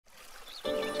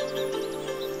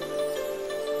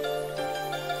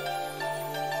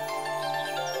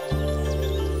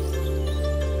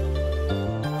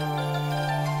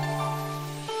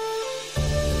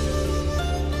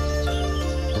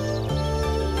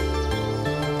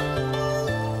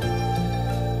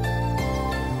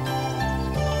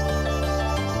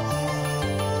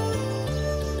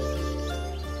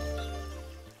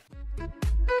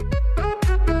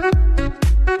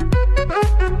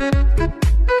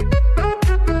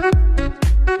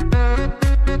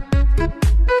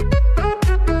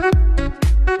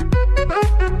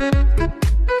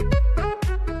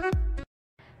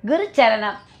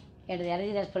வணக்கம். எனது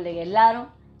எனர்ஜினஸ் பிள்ளைங்க எல்லாரும்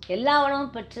எல்லா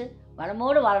வளமும் பெற்று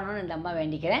வளமோடு வாழணும்னு இந்த அம்மா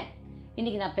வேண்டிக்கிறேன்.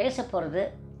 இன்றைக்கி நான் பேச போகிறது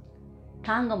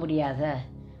தாங்க முடியாத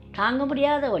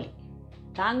வலி,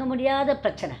 தாங்க முடியாத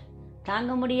பிரச்சனை,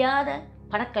 தாங்க முடியாத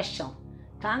பணக்கஷ்டம்,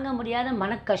 தாங்க முடியாத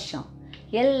மனக்கஷ்டம்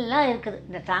எல்லாம் இருக்குது.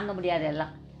 இந்த தாங்க முடியாத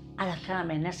எல்லாம் அதற்காக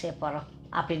நம்ம என்ன செய்ய போகிறோம்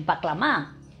அப்படின்னு பார்க்கலாமா?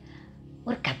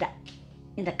 ஒரு கதை.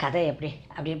 இந்த கதை எப்படி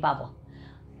அப்படின்னு பார்ப்போம்.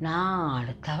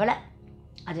 4 தவளை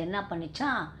அது என்ன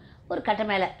பண்ணிச்சான், ஒரு கட்டை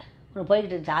மேலே ஒன்று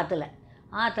போய்கிட்டு இருந்துச்சு.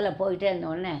 ஆற்றுல போயிட்டே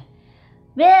இருந்தோடனே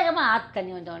வேகமாக ஆற்று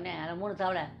தண்ணி வந்தோடனே அதில் 3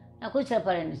 தவளை நான் குதிச்சிட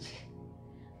போகிறேன்னுச்சு.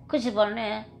 குதிச்சு போனோடனே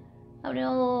அப்படியோ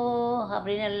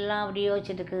அப்படின்னு எல்லாம் அப்படியே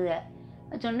யோசிச்சுட்டு இருக்குது.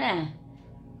 வச்சோடனே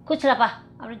குச்சிடப்பா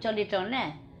அப்படின்னு சொல்லிட்டோடனே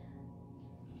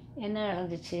என்ன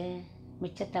நடந்துச்சு?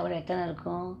 மிச்ச தவளை எத்தனை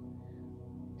இருக்கும்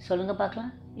சொல்லுங்கள்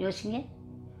பார்க்கலாம், யோசிங்க.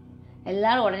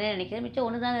 எல்லோரும் உடனே நினைக்கிறது மிச்சம்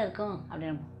ஒன்று தானே இருக்கும்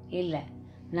அப்படின்னு. இல்லை,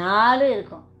 4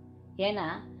 இருக்கும். ஏன்னா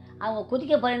அவங்க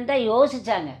குதிக்க போகிறேன்னு தான்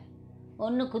யோசித்தாங்க,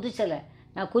 ஒன்றும் குதிச்சலை.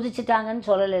 நான் குதிச்சிட்டாங்கன்னு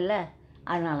சொல்லலைல்ல,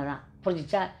 அதனால தான்.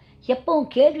 புரிஞ்சிச்சா? எப்பவும்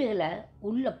கேள்விகளை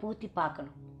உள்ளே பூத்தி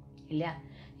பார்க்கணும் இல்லையா?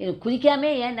 இது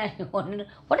குதிக்காமே ஏன்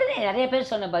உடனே நிறைய பேர்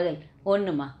சொன்ன பதில்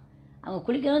ஒன்றுமா, அவங்க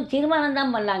குளிக்கணும்னு தீர்மானம்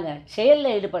தான் பண்ணாங்க,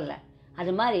 செயலில் ஈடுபடல.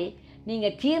 அது மாதிரி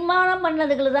நீங்கள் தீர்மானம்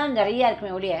பண்ணதுக்குள்ள தான் நிறையா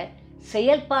இருக்குமே ஒழிய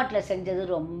செயல்பாட்டில் செஞ்சது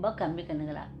ரொம்ப கம்மி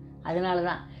கண்ணுங்களா. அதனால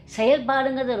தான்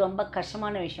செயல்பாடுங்கிறது ரொம்ப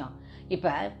கஷ்டமான விஷயம்.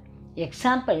 இப்போ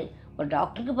எக்ஸாம்பிள், ஒரு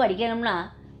டாக்டருக்கு படிக்கணும்னா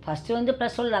ஃபஸ்ட்டு வந்து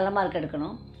 +1 நல்ல மார்க்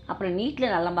எடுக்கணும், அப்புறம்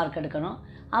நீட்டில் நல்ல மார்க் எடுக்கணும்,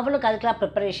 அவளுக்கு அதுக்கெலாம்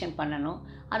ப்ரிப்பரேஷன் பண்ணணும்.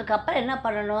 அதுக்கப்புறம் என்ன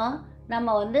பண்ணணும்,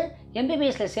 நம்ம வந்து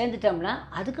MBBSயில் சேர்ந்துட்டோம்னா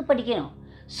அதுக்கு படிக்கணும்.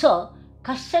 ஸோ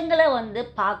கஷ்டங்களை வந்து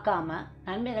பார்க்காம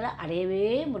நன்மைகளை அடையவே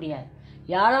முடியாது.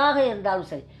 யாராக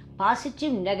இருந்தாலும் சரி,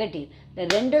 பாசிட்டிவ் நெகட்டிவ் இந்த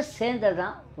 2 சேர்ந்தது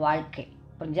தான் வாழ்க்கை.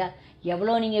 புரிஞ்சா?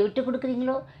 எவ்வளோ நீங்கள் விட்டு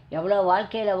கொடுக்குறீங்களோ, எவ்வளோ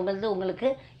வாழ்க்கையில் உங்களுக்கு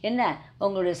என்ன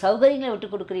உங்களுடைய சௌகரியங்களை விட்டு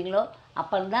கொடுக்குறீங்களோ,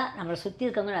 அப்போந்தான் நம்மளை சுற்றி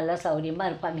இருக்கவங்க நல்லா சௌகரியமாக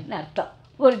இருப்பாங்கன்னு அர்த்தம்.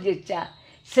 புரிஞ்சிச்சா?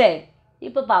 சரி,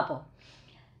 இப்போ பார்ப்போம்.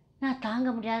 நான் தாங்க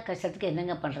முடியாத கஷ்டத்துக்கு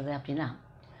என்னங்க பண்ணுறது அப்படின்னா,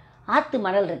 ஆற்று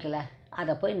மணல் இருக்குல்ல,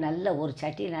 அதை போய் நல்ல ஒரு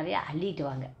சட்டி நிறைய அள்ளிட்டு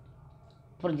வாங்க.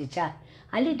 புரிஞ்சிச்சா?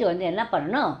 அள்ளிட்டு வந்து என்ன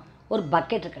பண்ணணும், ஒரு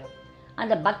பக்கெட் இருக்கணும்.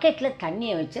 அந்த பக்கெட்டில்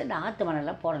தண்ணியை வச்சு அந்த ஆற்று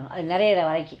மணலில் போடணும். அது நிறையிற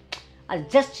வரைக்கும் அது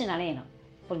ஜஸ்ட் நனையணும்.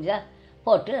 புரிஞ்சா?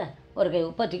 போட்டு ஒரு கை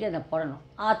உப்பத்திக்கு அதை போடணும்.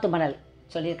 ஆற்று மணல்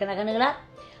சொல்லியிருக்கேன் கண்ணுங்களா.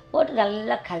 போட்டு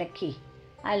நல்லா கலக்கி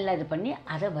நல்லா இது பண்ணி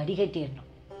அதை வடிகட்டிடணும்.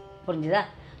 புரிஞ்சுதா?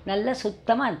 நல்லா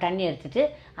சுத்தமாக அந்த தண்ணி எடுத்துகிட்டு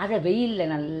அதை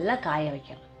வெயிலில் நல்லா காய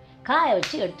வைக்கணும். காய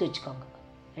வச்சு எடுத்து வச்சுக்கோங்க.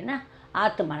 ஏன்னா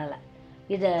ஆற்று மணலை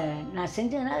இதை நான்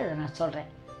செஞ்சதுனால இதை நான் சொல்கிறேன்.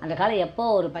 அந்த காலம் எப்போ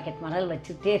ஒரு பக்கெட் மணல்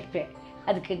வச்சு தேய்ப்பேன்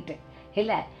அதுக்குன்ட்டு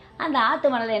இல்லை. அந்த ஆற்று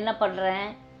மணலை என்ன பண்ணுறேன்,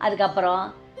 அதுக்கப்புறம்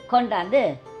கொண்டாந்து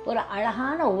ஒரு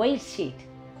அழகான ஒயிட் ஷீட்,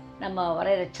 நம்ம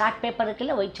வரைகிற சார்ட் பேப்பர்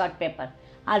இருக்குல்ல, ஒயிட் சார்ட் பேப்பர்,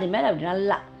 அது மேலே அப்படி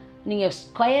நல்லா நீங்கள்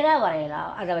ஸ்கொயராக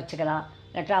வரையலாம், அதை வச்சுக்கலாம்.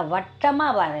 இல்லாட்டா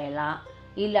வட்டமாக வரையலாம்,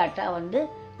 இல்லாட்டா வந்து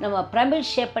நம்ம பிரமிட்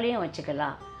ஷேப்லேயும்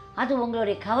வச்சுக்கலாம். அது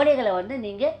உங்களுடைய கவலைகளை வந்து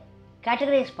நீங்கள்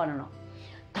கேட்டகரைஸ் பண்ணணும்.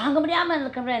 தாங்க முடியாமல்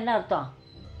இருக்கிற என்ன அர்த்தம்,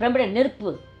 பிரமிடல்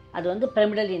நெருப்பு, அது வந்து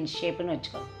பிரமிடல் இன் ஷேப்புன்னு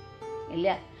வச்சுக்கணும்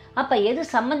இல்லையா? அப்போ எது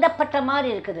சம்மந்தப்பட்ட மாதிரி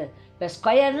இருக்குது? இப்போ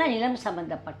ஸ்கொயர்னால் நிலம்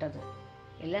சம்மந்தப்பட்டது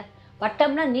இல்லை,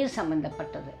 வட்டம்னா நீர்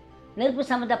சம்மந்தப்பட்டது, நெருப்பு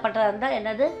சம்மந்தப்பட்டதாக இருந்தால்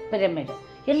என்னது பிரமிடு.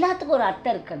 எல்லாத்துக்கும் ஒரு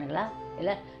அர்த்தம் இருக்குங்களா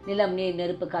இல்லை? நிலம், நீர்,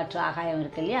 நெருப்பு, காற்று, ஆகாயம்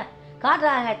இருக்குது இல்லையா? காற்று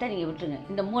ஆகாயத்தை நீங்கள் விட்டுருங்க,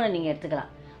 இந்த 3 நீங்கள்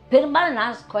எடுத்துக்கலாம். பெரும்பாலும்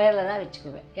நான் ஸ்கொயரில் தான்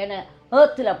வச்சுக்குவேன். ஏன்னா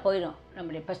ஏர்த்தில் போயிடும்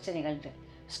நம்முடைய பிரச்சனைகள்ட்டு.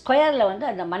 ஸ்கொயரில் வந்து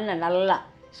அந்த மண்ணை நல்லா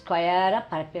ஸ்கொயராக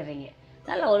பரப்பிடுறீங்க.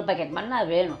 நல்லா ஒரு பக்கெட் மண்ணாக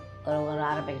வேணும், ஒரு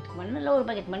 1/2 பக்கெட் மண் இல்லை, ஒரு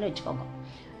பக்கெட் மண் வச்சுக்கோங்க.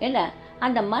 ஏன்னா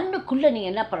அந்த மண்ணுக்குள்ளே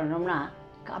நீங்கள் என்ன பண்ணணும்னா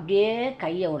அப்படியே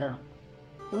கையை விடணும்.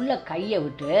 உள்ளே கையை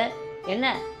விட்டு என்ன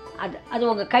அது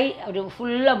உங்கள் கை அப்படி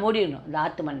ஃபுல்லாக மூடிடணும். இந்த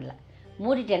ஆற்று மண்ணில்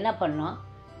மூடிட்டு என்ன பண்ணணும்,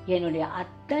 என்னுடைய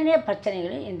அத்தனை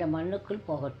பிரச்சனைகளும் இந்த மண்ணுக்குள்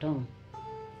போகட்டும்.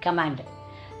 கமாண்டு.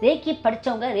 ரேக்கி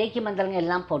படித்தவங்க ரேக்கி மந்திரங்கள்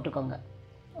எல்லாம் போட்டுக்கோங்க.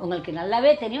 உங்களுக்கு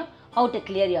நல்லாவே தெரியும் how to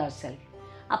clear your self.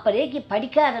 அப்போ ரேக்கி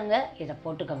படிக்காதவங்க இதை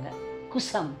போட்டுக்கோங்க.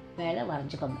 குசம் மேலே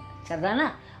வரைஞ்சிக்கோங்க. சரிதானா?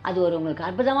 அது ஒரு உங்களுக்கு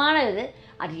அற்புதமான இது.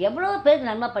 அது எவ்வளோ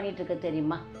பேருக்கு நன்மை பண்ணிகிட்ருக்கு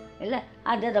தெரியுமா இல்லை?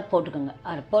 அதை போட்டுக்கோங்க.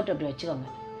 அதை போட்டு அப்படி வச்சுக்கோங்க.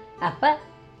 அப்போ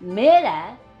மேலே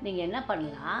நீங்கள் என்ன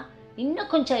பண்ணலாம்,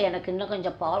 எனக்கு இன்னும்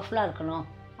கொஞ்சம் பவர்ஃபுல்லாக இருக்கணும்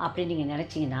அப்படின்னு நீங்கள்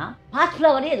நினச்சிங்கன்னா பாத்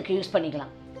ஃப்ளவரே இதுக்கு யூஸ்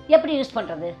பண்ணிக்கலாம். எப்படி யூஸ்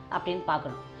பண்ணுறது அப்படின்னு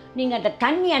பார்க்கணும். நீங்கள் அந்த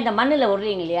தண்ணி அந்த மண்ணில்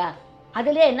விடுறீங்க இல்லையா,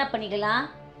 அதிலே என்ன பண்ணிக்கலாம்,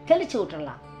 தெளித்து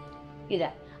விட்டுறலாம் இதை.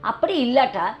 அப்படி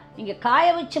இல்லாட்டா நீங்கள் காய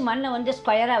வச்சு மண்ணை வந்து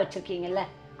ஸ்கொயராக வச்சுருக்கீங்கல்ல,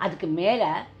 அதுக்கு மேலே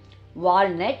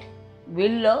வால்நட்,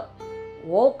 வில்லோ,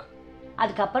 ஓக்,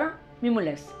 அதுக்கப்புறம்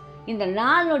மிமுலஸ், இந்த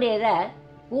 4 இதை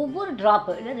ஒவ்வொரு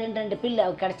ட்ராப்பு இல்லை 2 பில்லு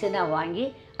கிடச்சதுன்னா வாங்கி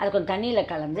அதை கொஞ்சம் தண்ணியில்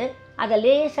கலந்து அதை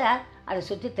லேசாக அதை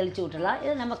சுற்றி தெளித்து விட்டுடலாம்.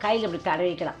 இதை நம்ம கையில் இப்படி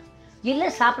தடவிக்கலாம். இல்லை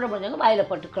சாப்பிட முடிஞ்சவங்க வாயில்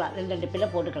போட்டுக்கலாம், 2 பில்லை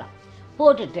போட்டுக்கலாம்.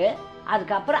 போட்டுட்டு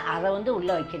அதுக்கப்புறம் அதை வந்து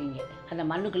உள்ளே வைக்கிறீங்க. அந்த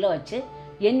மண்ணுக்குள்ளே வச்சு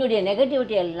என்னுடைய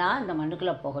நெகட்டிவிட்டி எல்லாம் அந்த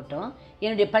மண்ணுக்குள்ளே போகட்டும்,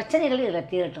 என்னுடைய பிரச்சனைகள் இதில்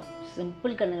தீரட்டும்.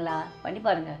 சிம்பிள் கண்ணுங்களா, பண்ணி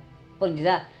பாருங்கள்.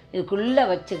 புரிஞ்சுதா? இதுக்குள்ளே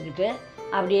வச்சுக்கிட்டு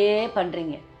அப்படியே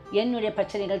பண்ணுறீங்க. என்னுடைய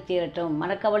பிரச்சனைகள் தீரட்டும்,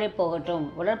 மனக்கவலை போகட்டும்,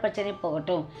 உடல் பிரச்சனை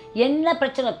போகட்டும், என்ன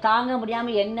பிரச்சனை தாங்க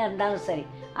முடியாமல் என்ன இருந்தாலும் சரி,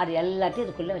 அது எல்லாத்தையும்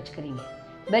இதுக்குள்ளே வச்சுக்கிறீங்க.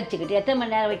 வச்சுக்கிட்டு எத்தனை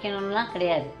மணி நேரம் வைக்கணும்லாம்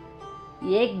கிடையாது.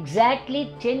 Exactly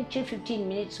 10 to 15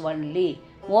 minutes only.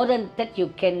 More then that you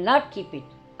can not keep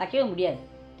it. வைக்கவே முடியாது.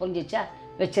 புரிஞ்சிச்சா?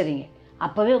 வச்சுறீங்க.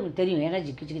 அப்போவே உங்களுக்கு தெரியும்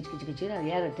எனர்ஜி கிச்சு கிச்சு கிச்சு கிச்சுன்னு அது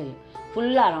ஏற தெரியும்.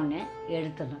 ஃபுல்லானோடனே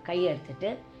எடுத்துடணும். கையை எடுத்துகிட்டு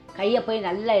கையை போய்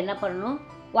நல்லா என்ன பண்ணணும்,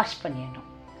 வாஷ் பண்ணிடணும்.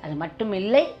 அது மட்டும்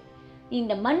இல்லை,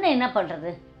 இந்த மண்ணை என்ன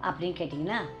பண்ணுறது அப்படின்னு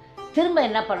கேட்டிங்கன்னா, திரும்ப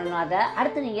என்ன பண்ணணும், அதை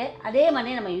அடுத்து நீங்கள் அதே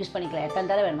மண்ணை நம்ம யூஸ் பண்ணிக்கலாம். எத்தனை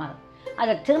தடவை வேணுமா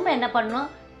அதை திரும்ப என்ன பண்ணணும்,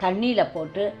 தண்ணியில்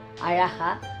போட்டு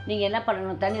அழகாக நீங்கள் என்ன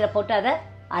பண்ணணும், தண்ணியில் போட்டு அதை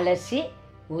அலசி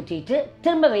ஊற்றிட்டு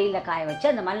திரும்ப வெயிலில் காய வச்சு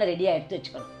அந்த மண்ணை ரெடியாக எடுத்து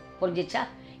வச்சுக்கணும். புரிஞ்சிச்சா?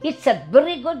 It's a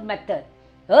very good method.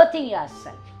 earthing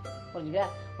yourself. புரிஞ்சுங்களா?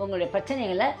 உங்களுடைய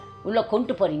பிரச்சனைகளை உள்ளே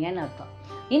கொண்டு போகிறீங்கன்னு அர்த்தம்.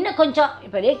 இன்னும் கொஞ்சம்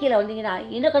இப்போ ரேக்கியில் வந்தீங்கன்னா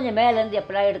இன்னும் கொஞ்சம் மேலேருந்து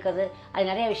எப்படிலாம் எடுக்கிறது, அது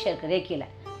நிறைய விஷயம் இருக்குது ரேக்கியில்.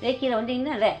 ரேக்கியில்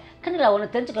வந்தீங்கன்னா கண்ணுங்களா ஒன்று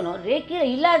தெரிஞ்சுக்கணும்,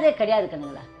 ரேக்கியில் இல்லாதே கிடையாது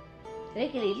கண்ணுங்களா.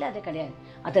 ரேக்கியில் இல்லாதே கிடையாது.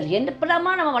 அதில்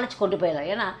எப்படாமா நம்ம வளைச்சி கொண்டு போயிடலாம்.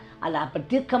 ஏன்னா அதில் அப்போ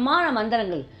தீர்க்கமான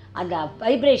மந்திரங்கள், அந்த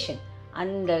வைப்ரேஷன்,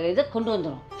 அந்த இதை கொண்டு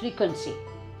வந்துடும். ஃப்ரீக்குவன்சி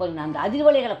கொஞ்சம் அந்த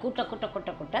அதிர்வலைகளை கூட்ட கூட்ட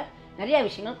கூட்ட கூட்ட நிறையா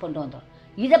விஷயங்கள் கொண்டு வந்துடும்.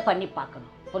 இதை பண்ணி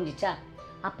பார்க்கணும். புரிஞ்சிச்சா?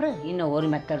 அப்புறம் இன்னும் ஒரு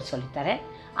மெத்தட் சொல்லித்தரேன்.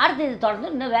 அடுத்து இது தொடர்ந்து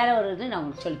இன்னும் வேறு ஒரு இது நான்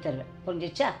உங்களுக்கு சொல்லித்தருவேன்.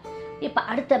 புரிஞ்சிச்சா? இப்போ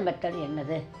அடுத்த மெத்தட்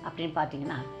என்னது அப்படின்னு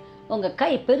பார்த்தீங்கன்னா, உங்கள் கை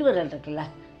பெருவிரல் இருக்குல்ல,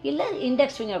 இல்லை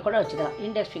இண்டெக்ஸ் ஃபிங்கர் கூட வச்சுக்கலாம்.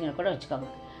 இண்டெக்ஸ் ஃபிங்கர் கூட வச்சுக்கோங்க.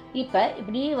 இப்போ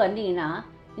இப்படி வந்தீங்கன்னா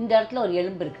இந்த இடத்துல ஒரு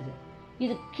எலும்பு இருக்குது,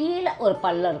 இது கீழே ஒரு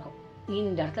பல்லம் இருக்கும்,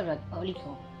 இந்த இடத்துல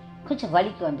வலிக்கும், கொஞ்சம்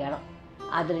வலிக்கும் அந்த இடம்.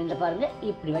 அதில் இந்த பாருங்கள்,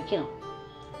 இப்படி வைக்கணும்.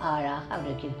 அழகாக அப்படி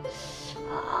வைக்கணும்.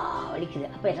 வலிக்குது,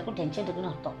 அப்போ எனக்கும் டென்ஷன்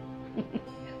இருக்குன்னு அர்த்தம்.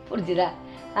 புரிஞ்சுதா?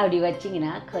 அப்படி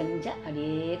வச்சிங்கன்னா கொஞ்சம்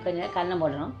அப்படியே கொஞ்சம் கண்ணை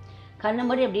மூடணும். கண்ணை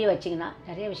மூடி அப்படியே வச்சிங்கன்னா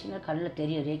நிறைய விஷயங்கள் கண்ணில்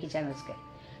தெரியும் ரேக்கி சேனல்ஸ்க்கு.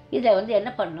 இதை வந்து என்ன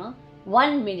பண்ணணும்,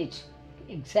 1 minute,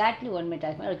 எக்ஸாக்ட்லி 1 minute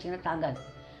அதுக்கு மேலே வச்சிங்கன்னா தாங்காது.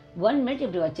 1 minute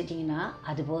இப்படி வச்சிட்டிங்கன்னா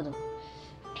அது போதும்.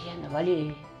 அப்படியே அந்த வலி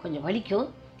கொஞ்சம் வலிக்கும்,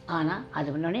 ஆனால் அது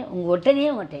முன்னோடனே உடனே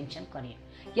உங்கள் டென்ஷன் குறையும்.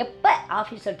 எப்போ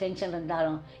ஆஃபீஸில் டென்ஷன்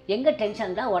இருந்தாலும், எங்கே டென்ஷன்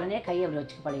இருந்தால் உடனே கையை அப்படி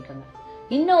வச்சுக்க பழகிக்கோங்க.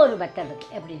 இன்னும் ஒரு மெத்தட்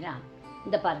இருக்குது. எப்படின்னா,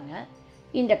 இந்த பாருங்கள்,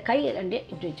 இந்த கை ரெண்டே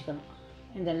இப்படி வச்சுக்கணும்,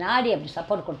 இந்த நாடி அப்படி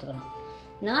சப்போர்ட் கொடுத்துக்கணும்.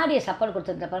 நாடியை சப்போர்ட்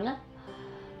கொடுத்துருந்த பாருங்கள்,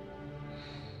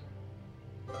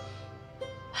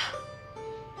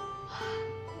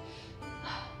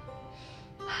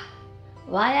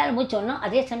 வாயால் மூச்சு வரணும்.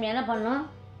 அதே சமயம் என்ன பண்ணணும்,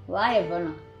 வாயை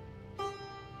பண்ணணும்,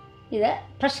 இதை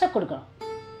ப்ரெஷர் கொடுக்கணும்.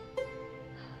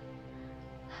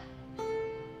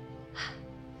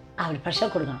 அப்படி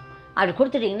ப்ரெஷர் கொடுக்கணும். அப்படி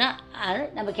கொடுத்துட்டிங்கன்னா அது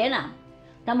நமக்கு ஏன்னா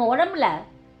நம்ம உடம்புல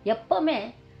எப்போவுமே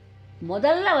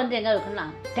முதல்ல வந்து எங்கே இருக்குன்னா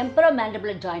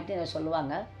டெம்பரோமேண்டிபுலர் ஜாயிண்ட்னு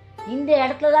சொல்லுவாங்க. இந்த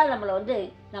இடத்துல தான் நம்மளை வந்து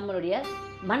நம்மளுடைய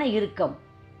மன இறுக்கம்,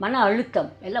 மன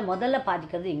அழுத்தம் எல்லாம் முதல்ல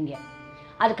பாதிக்கிறது இங்கே.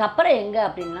 அதுக்கப்புறம் எங்கே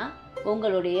அப்படின்னா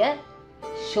உங்களுடைய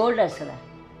ஷோல்டர்ஸில்,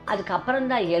 அதுக்கப்புறம்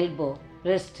தான் எல்போ,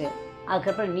 ரிஸ்ட்டு,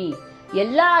 அதுக்கப்புறம் நீ,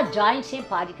 எல்லா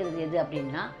ஜாயின்ட்ஸையும் பாதிக்கிறது எது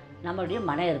அப்படின்னா நம்மளுடைய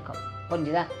மன இறுக்கம்.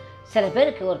 புரிஞ்சுதா? சில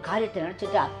பேருக்கு ஒரு காரியத்தை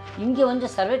நினச்சிட்டா இங்கே வந்து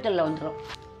சர்வைட்டலில் வந்துடும்,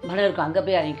 மனம் இருக்கும், அங்கே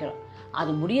போய் அறிவிக்கிறோம்.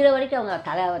 அது முடிகிற வரைக்கும் அவங்க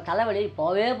தலைவலி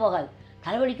போகாது.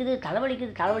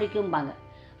 தலைவலிக்கும்பாங்க.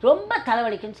 ரொம்ப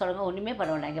தலைவலிக்குன்னு சொல்லுங்க, ஒன்றுமே பண்ண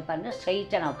வேண்டாம். இங்கே பாருங்கள்,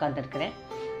 ஸ்ட்ரைட்டாக நான் உட்காந்துருக்கிறேன்.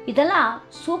 இதெல்லாம்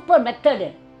சூப்பர் மெத்தடு.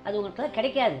 அது உங்களுக்கு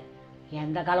கிடைக்காது.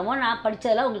 எந்த காலமோ நான்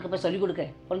படித்ததெல்லாம் உங்களுக்கு இப்போ சொல்லிக்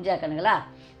கொடுக்குறேன். புரிஞ்சாக்கணுங்களா?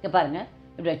 இங்கே பாருங்கள்,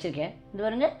 இப்படி வச்சுருக்கேன். இது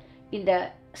பாருங்கள், இந்த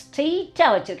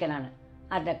ஸ்ட்ரெயிட்டாக வச்சுருக்கேன் நான்.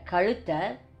 அந்த கழுத்தை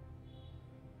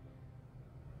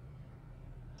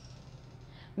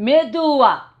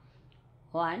மெதுவா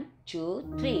 1 2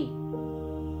 3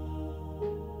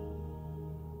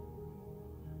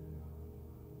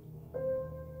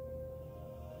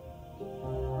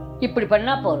 இப்படி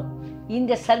பண்ணால் போதும்.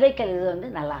 இந்த சர்வைக்கல் இது வந்து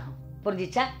நல்லாகும்.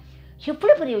 புரிஞ்சிச்சா?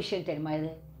 எவ்வளோ பெரிய விஷயம் தெரியுமா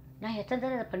இது? நான் எத்தனை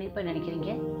தடவை இதை பண்ணியிருப்பேன்னு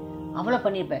நினைக்கிறீங்க? அவ்வளோ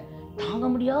பண்ணியிருப்பேன். தாங்க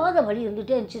முடியாத வலி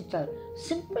இருந்துகிட்டே இருந்துச்சு.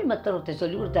 சிம்பிள் மெத்தட் ஒருத்தர்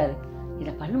சொல்லி கொடுத்தாரு,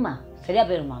 இதை பண்ணுமா சரியாக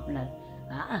போயிடுமா அப்படின்னாரு.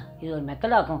 இது ஒரு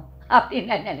மெத்தடாகும்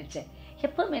அப்படின்னு நான் நினச்சேன்.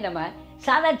 எப்போவுமே நம்ம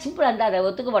சாதாரண சிம்பிளாக இருந்தால் அதை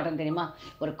ஒத்துக்க மாட்டோம் தெரியுமா?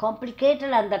 ஒரு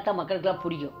காம்ப்ளிகேட்டடாக இருந்தால் தான் மக்களுக்கெல்லாம்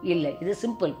பிடிக்கும். இல்லை, இது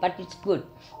சிம்பிள் பட் இட்ஸ் குட்.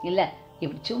 இல்லை,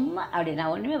 இப்படி சும்மா அப்படி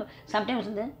நான் ஒன்றுமே சம்டைம்ஸ்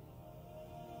வந்து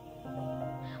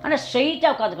ஆனால்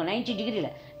ஸ்ட்ரெயிட்டாக உட்காந்துக்கணும் 90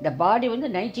 டிகிரியில். இந்த பாடி வந்து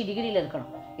 90 டிகிரியில்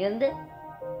இருக்கணும். இருந்து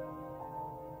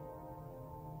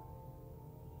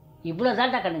இவ்வளோ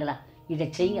தான்டா கண்ணுங்களா, இதை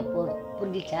செய்யுங்க போதும்.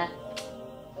 புரிஞ்சிச்சா?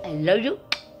 I love you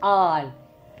all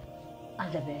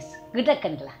the best. Good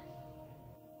கண்ணுங்களா.